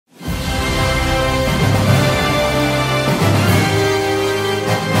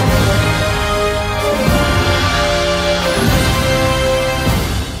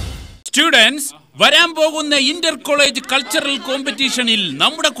Students, വരാൻ പോകുന്ന Inter college cultural കോമ്പറ്റീഷനിൽ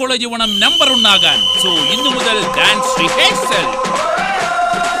നമ്മുടെ കോളേജ് വേണം നമ്പർ ഉണ്ടാകാൻ. സോ ഇന്നു മുതൽ dance rehearsal.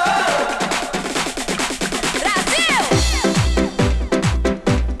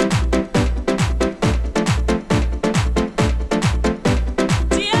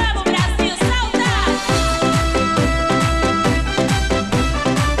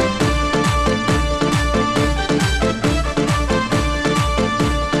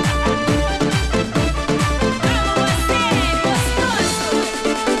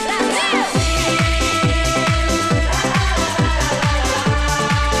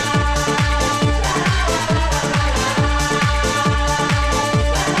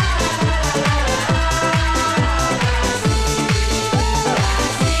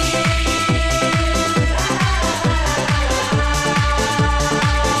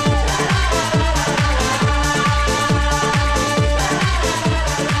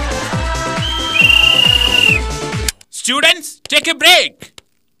 Students, take a break.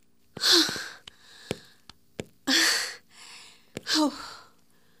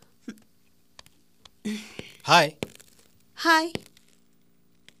 Hi. Hi.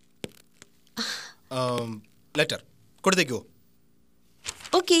 Letter. കൊടുത്തേക്കോ?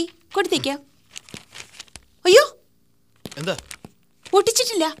 Okay, കൊടുത്തേക്കാം. അയ്യോ. എന്താ?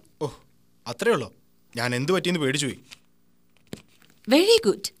 പൊട്ടിച്ചിട്ടില്ല. ഓ, അത്രേ ഉള്ളോ? ഞാൻ എന്തു പറ്റിയെന്ന് പേടിച്ചു പോയി. Very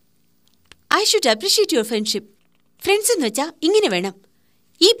good. I should appreciate your friendship. Friends എന്ന് വെച്ചാൽ ഇങ്ങനെ വേണം.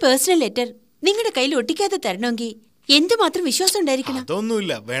 ഈ പേഴ്സണൽ ലെറ്റർ നിങ്ങളുടെ കയ്യിൽ ഒട്ടിക്കാതെ തരണമെങ്കിൽ എന്തുമാത്രം വിശ്വാസം ഉണ്ടായിരിക്കണം.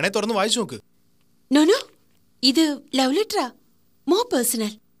 അതൊന്നുമില്ല, വേണേ തുറന്ന് വായിച്ചു നോക്ക്. നോനോ, ഇത് ലവ് ലെറ്ററാ, മോർ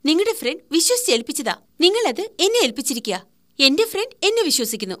പേഴ്സണൽ. നിങ്ങളുടെ ഫ്രണ്ട് വിശ്വസിച്ചേൽപ്പിച്ചതാ. നിങ്ങളത് എന്നെ ഏൽപ്പിച്ചിരിക്കുക. എന്റെ ഫ്രണ്ട് എന്നെ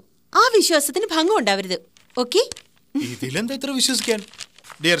വിശ്വസിക്കുന്നു. ആ വിശ്വാസത്തിന് ഭംഗം ഉണ്ടാവരുത്. ഓക്കെ? ഇതിലെന്താ ഇത്ര വിശ്വസിക്കാൻ?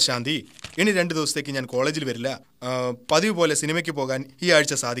 ഡിയർ ശാന്തി, ഇനി 2 ദിവസത്തേക്ക് ഞാൻ കോളേജിൽ വരില്ല. പതിവ് പോലെ സിനിമയ്ക്ക് പോകാൻ ഈ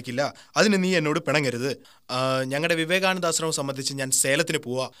ആഴ്ച സാധിക്കില്ല. അതിന് നീ എന്നോട് പിണങ്ങരുത്. ഞങ്ങളുടെ വിവേകാനന്ദാശ്രമം സംബന്ധിച്ച് ഞാൻ സേലത്തിന്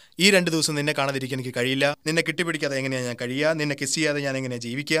പോവാ. ഈ 2 ദിവസം നിന്നെ കാണാതിരിക്കാൻ എനിക്ക് കഴിയില്ല. നിന്നെ കിട്ടിപ്പിടിക്കാതെ എങ്ങനെയാണ് ഞാൻ കഴിയുക? നിന്നെ കിസ് ചെയ്യാതെ ഞാൻ എങ്ങനെയാണ്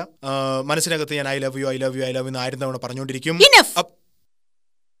ജീവിക്കുക? മനസ്സിനകത്ത് ഞാൻ I love you I love you I love you 1000 തവണ പറഞ്ഞുകൊണ്ടിരിക്കും.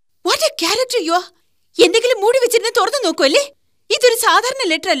 എന്തെങ്കിലും മൂടി വെച്ചിരുന്ന് തുറന്നു നോക്കുമല്ലേ? ഇതൊരു സാധാരണ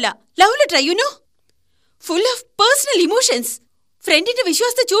ലെറ്റർ അല്ല, love letter. You know, full of personal emotions. ഫ്രണ്ടിന്റെ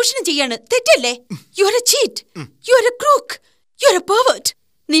വിശ്വാസത്തെ ചൂഷണം ചെയ്യാണ്. തെറ്റല്ലേ? You are A cheat, you are A Crook, you are A pervert.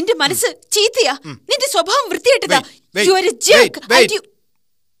 നിന്റെ മനസ്സ് ചീത്തയാ, നിന്റെ സ്വഭാവം വൃത്തികെട്ടതാ. You are A ജർക്ക്.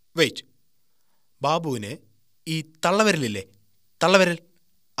 വെയിറ്റ്. ബാബുവിന് ഈ തള്ളവിരലില്ലേ, തള്ളവിരൽ,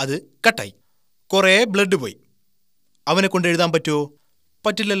 അത് കട്ടായി. കുറേ ബ്ലഡ് പോയി. അവനെ കൊണ്ട് എഴുതാൻ പറ്റുമോ?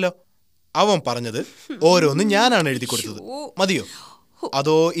 പറ്റില്ലല്ലോ. അവൻ പറഞ്ഞത് ഓരോന്നും ഞാനാണ് എഴുതി കൊടുത്തത്. മതിയോ?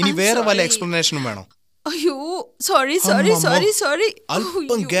 അതോ ഇനി വേറെ വല്ല എക്സ്പ്ലനേഷനും വേണോ? അയ്യോ, സോറി സോറി സോറി സോറി.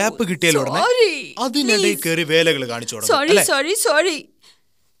 അല്പം ഗ്യാപ്പ് കിട്ടിയാലോ അതിനിടയിൽ കയറി വേലകൾ കാണിച്ചു. Sorry sorry sorry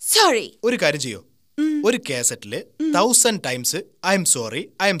sorry. ഒരു കാര്യം ചെയ്യോ, ഒരു കാസറ്റില് 1000 times I am sorry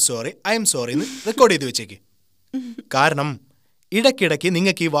I am sorry I am sorry എന്ന് റെക്കോർഡ് ചെയ്ത് വെച്ചേക്ക്. കാരണം ഇടയ്ക്കിടയ്ക്ക്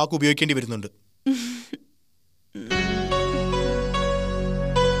നിങ്ങൾക്ക് ഈ വാക്ക് ഉപയോഗിക്കേണ്ടി വരുന്നുണ്ട്.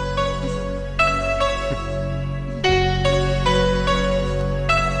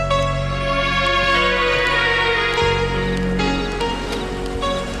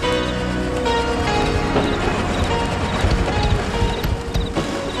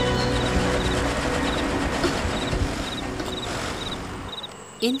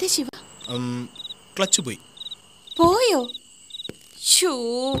 എന്താ ശിവ? ക്ലച്ച് പോയി. പോയോ?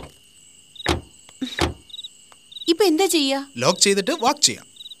 ഇപ്പൊ എന്താ ചെയ്യാ? ലോക്ക് ചെയ്തിട്ട് വാക്ക് ചെയ്യാം.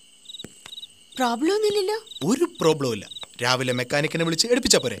 പ്രോബ്ലം ഒന്നുമില്ലല്ലോ? ഒരു പ്രോബ്ലം ഇല്ല. രാവിലെ മെക്കാനിക്കിനെ വിളിച്ച്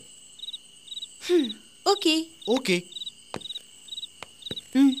എടുപ്പിച്ചാ പോരെ? Okay okay.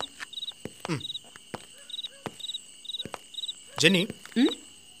 ജെന്നി,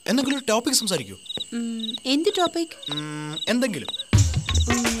 എന്തെങ്കിലും ഒരു ടോപ്പിക് സംസാരിക്കൂ. എന്ത് ടോപ്പിക്?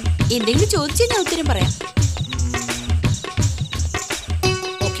 എന്തെങ്കിലും ചോദിച്ചാൽ ഞാൻ ഉത്തരം പറയാം.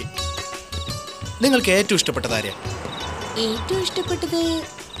 ഓക്കെ. നിങ്ങൾക്ക് ഏറ്റവും ഇഷ്ടപ്പെട്ടത് ആരെയാ? ഏറ്റവും ഇഷ്ടപ്പെട്ടത്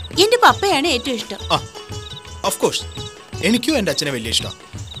എന്റെ പപ്പയാണ്. ഏറ്റവും ഇഷ്ടം. ഓഫ് കോഴ്സ്, എനിക്കും എൻ്റെ അച്ഛനെ വലിയ ഇഷ്ടം.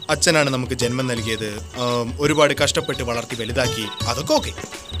 അച്ഛനാണ് നമുക്ക് ജന്മം നൽകിയത്, ഒരുപാട് കഷ്ടപ്പെട്ട് വളർത്തി വലുതാക്കി. അതൊക്കെ ഓക്കെ.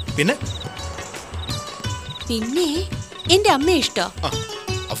 പിന്നെ പിന്നെ എന്റെ അമ്മയെ ഇഷ്ടം.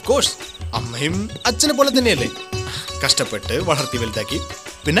 ഓഫ് കോഴ്സ്, അമ്മയും അച്ഛനെ പോലെ തന്നെയല്ലേ, കഷ്ടപ്പെട്ട് വളർത്തി വലുതാക്കി.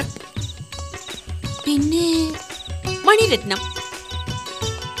 പിന്നെ പിന്നെ Mani Ratnam.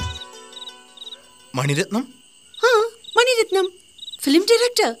 Mani Ratnam? Mani Ratnam film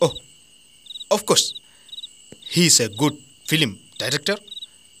director. Oh, of course, he is A good film director.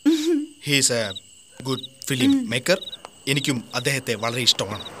 He is A good film maker. എനിക്കും അദ്ദേഹത്തെ വളരെ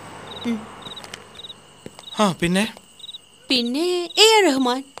ഇഷ്ടമാണ്. പിന്നെ പിന്നെ A R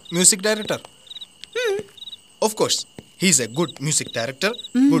Rahman. Music director. Of course he's A good music director,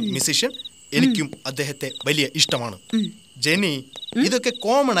 good musician. എനിക്കും അദ്ദേഹത്തെ വലിയ ഇഷ്ടമാണ്. ജെനി, ഇതൊക്കെ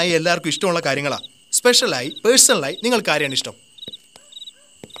കോമൺ ആയി എല്ലാവർക്കും ഇഷ്ടമുള്ള കാര്യങ്ങളാ. സ്പെഷ്യലായി പേഴ്സണലായി നിങ്ങൾക്ക് ആരെയാണ് ഇഷ്ടം?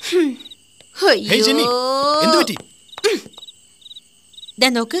 എന്ത് പറ്റി?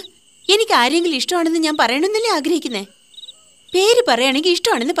 നോക്ക്, എനിക്ക് ആരെങ്കിലും ഇഷ്ടമാണെന്ന് ഞാൻ പറയണമെന്നല്ലേ ആഗ്രഹിക്കുന്നേ. പേര് പറയുകയാണെങ്കിൽ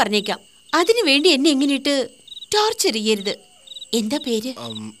ഇഷ്ടമാണെന്ന് പറഞ്ഞേക്കാം. അതിനു വേണ്ടി എന്നെ എങ്ങനെയിട്ട് ടോർച്ചർ ചെയ്യരുത്. എന്താ പേര്?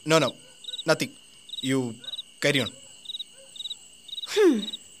 No no nothing, U carry on.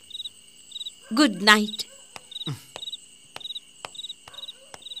 Good night.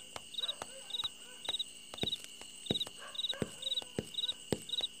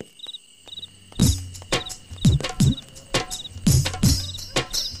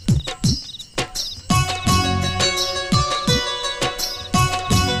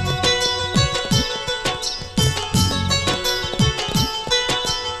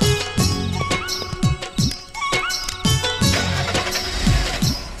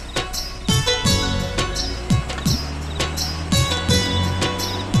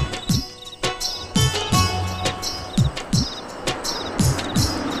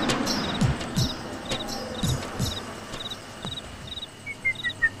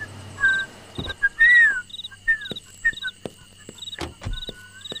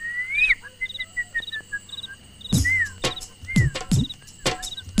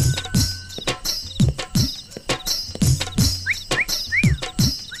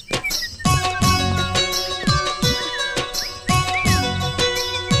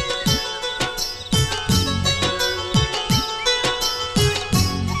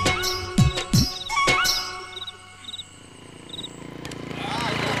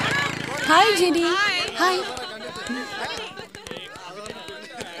 Hi Jeni. Hi.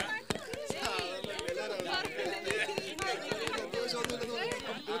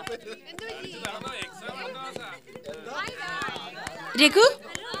 Raghu,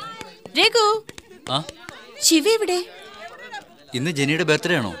 Raghu, Shiva എവിടെ? ഇന്ന് ജെനിയുടെ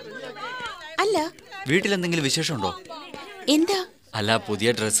ബർത്ത്ഡേ ആണോ? അല്ല. വീട്ടിൽ എന്തെങ്കിലും വിശേഷമുണ്ടോ? എന്താ? അല്ല,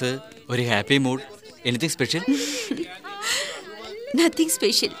 പുതിയ ഡ്രസ്സ്, ഒരു happy mood, anything special? Nothing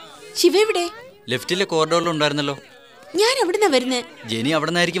special. Shiva എവിടെ? ലെഫ്റ്റിലെ കോറിഡോറിൽ ഉണ്ടായിരുന്നല്ലോ. ഞാൻ എവിടുന്നാ വരുന്നത്? ജെനി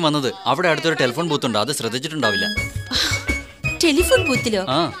അവിടെ നിന്നായിരിക്കും വന്നത്. അവിടെ അടുത്തൊരു ടെലിഫോൺ ബൂത്ത് ഉണ്ട്, അത് ശ്രദ്ധിച്ചിട്ടുണ്ടാവില്ല. Telephone ബൂത്തിലോ?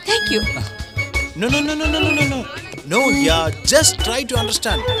 Thank you. No, no, no, no, no, no, no. No, yeah, just try to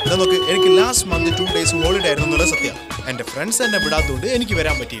understand. നമുക്ക് എനിക്ക് ലാസ്റ്റ് മന്ത് 2 days ഹോളിഡേ ആയിരുന്നു എന്നുള്ള സത്യം. എൻ്റെ ഫ്രണ്ട്സ് എന്നെ വിടാത്തതുകൊണ്ട് എനിക്ക്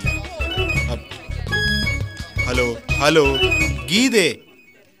വരാൻ പറ്റിയില്ല. ഹലോ ഹലോ ഗീതേ,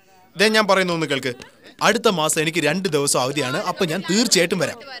 ഇതേ ഞാൻ പറയുന്ന ഒന്ന് കേൾക്ക്. അടുത്ത മാസം എനിക്ക് 2 ദിവസം അവധിയാണ്. അപ്പം ഞാൻ തീർച്ചയായിട്ടും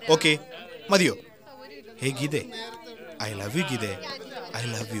വരാം. ഓക്കെ, മതിയോ? ഹേ ഗീതേ, I love you ഗീതേ, I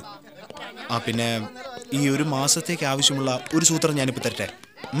love you. പിന്നെ ഈ ഒരു മാസത്തേക്ക് ആവശ്യമുള്ള ഒരു സൂത്രം ഞാനിപ്പോൾ തരട്ടെ.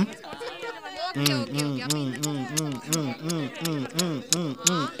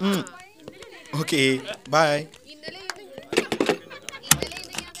 Okay, by.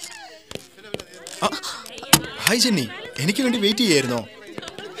 ഹായ് ജെന്നി, എനിക്ക് വേണ്ടി വെയിറ്റ് ചെയ്യായിരുന്നോ?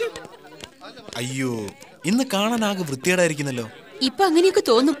 അയ്യോ, ഇന്ന് കാണാൻ ആകെ വൃത്തികേടായിരിക്കുന്നല്ലോ. ഇപ്പൊ അങ്ങനെയൊക്കെ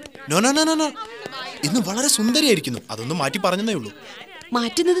തോന്നും. നോ നോ നോ നോ, ഇന്ന് വളരെ സുന്ദരിയായിരിക്കുന്നു. അതൊന്നും മാറ്റി പറഞ്ഞതേ ഉള്ളൂ.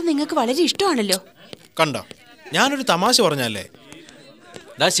 മാറ്റുന്നത് നിങ്ങൾക്ക് വളരെ ഇഷ്ടമാണല്ലോ. കണ്ടോ, ഞാനൊരു തമാശ പറഞ്ഞല്ലേ.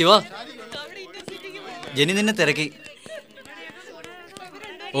 ശിവ, ജെനി നിന്നെ തിരക്കി.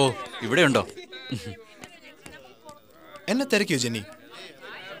 ഓ, ഇവിടെ ഉണ്ടോ? എന്നെ തിരക്കിയോ ജെന്നി?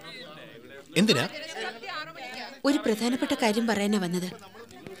 എന്തിനാ? ഒരു പ്രധാനപ്പെട്ട കാര്യം പറയാനാ വന്നത്,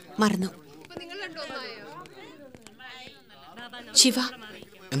 മറന്നു. ശിവ.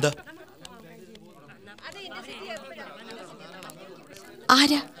 എന്താ?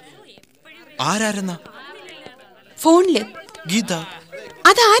 ആരാരെന്നാ? ഫോണില് ഗീത.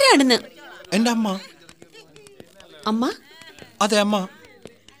 അതാരാണെന്ന്? എന്റെ അമ്മ. അമ്മ? അതെ, അമ്മ.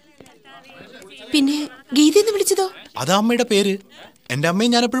 പിന്നെ ഗീതയെന്ന് വിളിച്ചതോ? അതാ അമ്മയുടെ പേര്. എന്റെ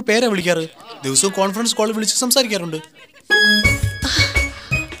അമ്മയെ ഞാൻ എപ്പോഴും പേരാ വിളിക്കാറ്. ദിവസവും കോൺഫറൻസ് കോളിൽ വിളിച്ച് സംസാരിക്കാറുണ്ട്.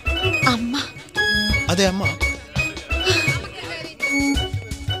 അമ്മ? അതെ, അമ്മ.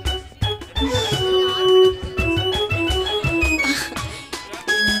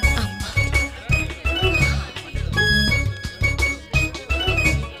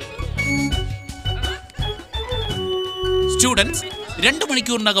 സ്റ്റുഡൻസ്, 2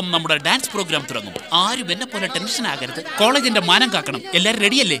 മണിക്കൂറിനകം നമ്മുടെ ഡാൻസ് പ്രോഗ്രാം തുടങ്ങും. ആരും എന്നെ പോലെ ടെൻഷൻ ആകരുത്. കോളേജിന്റെ മാനം കാക്കണം. എല്ലാരും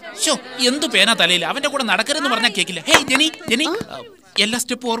റെഡിയല്ലേ? ഷോ, എന്തു പേന തലയിൽ. അവന്റെ കൂടെ നടക്കരുതെന്ന് പറഞ്ഞാൽ കേക്കില്ല. ഹേയ് ജെനി, ജെനി, എല്ലാ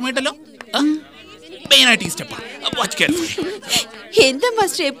സ്റ്റെപ്പ് ഓർമ്മയുണ്ടല്ലോ? മെയിനായിട്ട് ഈ സ്റ്റെപ്പാ. Watch carefully. എന്താ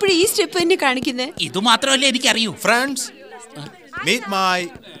മാസ്റ്റർ എപ്പോഴും ഈ സ്റ്റെപ്പ് തന്നെ കാണിക്കുന്നത്? ഇത് മാത്രമല്ലേ എനിക്കറിയൂ. Friends, meet my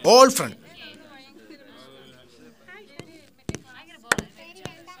old front.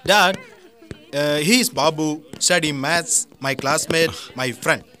 Dad, he is Babu, studying maths, my classmate, my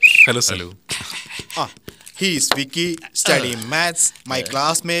friend. Hello, sir. He is Vicky, studying maths, my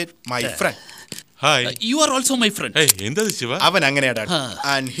classmate, my friend. Hi. You are also my friend. Hey, എന്താ ശിവ? അവൻ അങ്ങനെയാ Dad.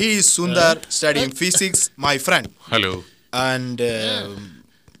 And he is Sundar, studying physics, my friend. Hello. And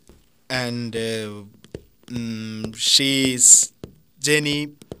she's Jenny,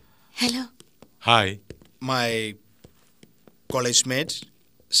 hello. Hi. my college mate,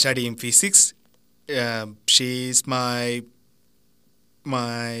 studying physics. She's my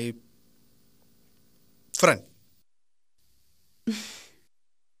friend.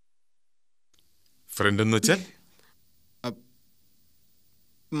 Front എന്ന് വെച്ചാൽ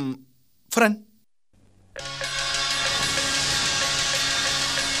Friend.